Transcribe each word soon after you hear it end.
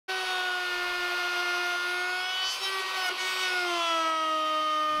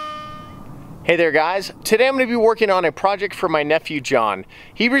Hey there guys, today I'm going to be working on a project for my nephew John.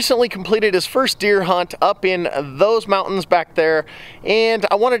 He recently completed his first deer hunt up in those mountains back there, and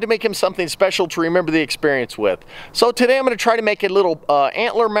I wanted to make him something special to remember the experience with. So today I'm going to try to make a little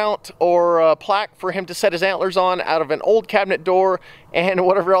antler mount or plaque for him to set his antlers on out of an old cabinet door and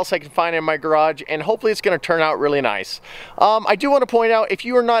whatever else I can find in my garage, and hopefully it's going to turn out really nice. I do want to point out, if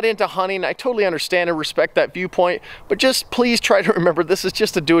you are not into hunting, I totally understand and respect that viewpoint, but just please try to remember this is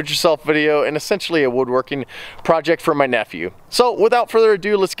just a do-it-yourself video and essentially a woodworking project for my nephew. So without further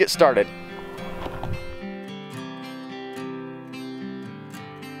ado, let's get started.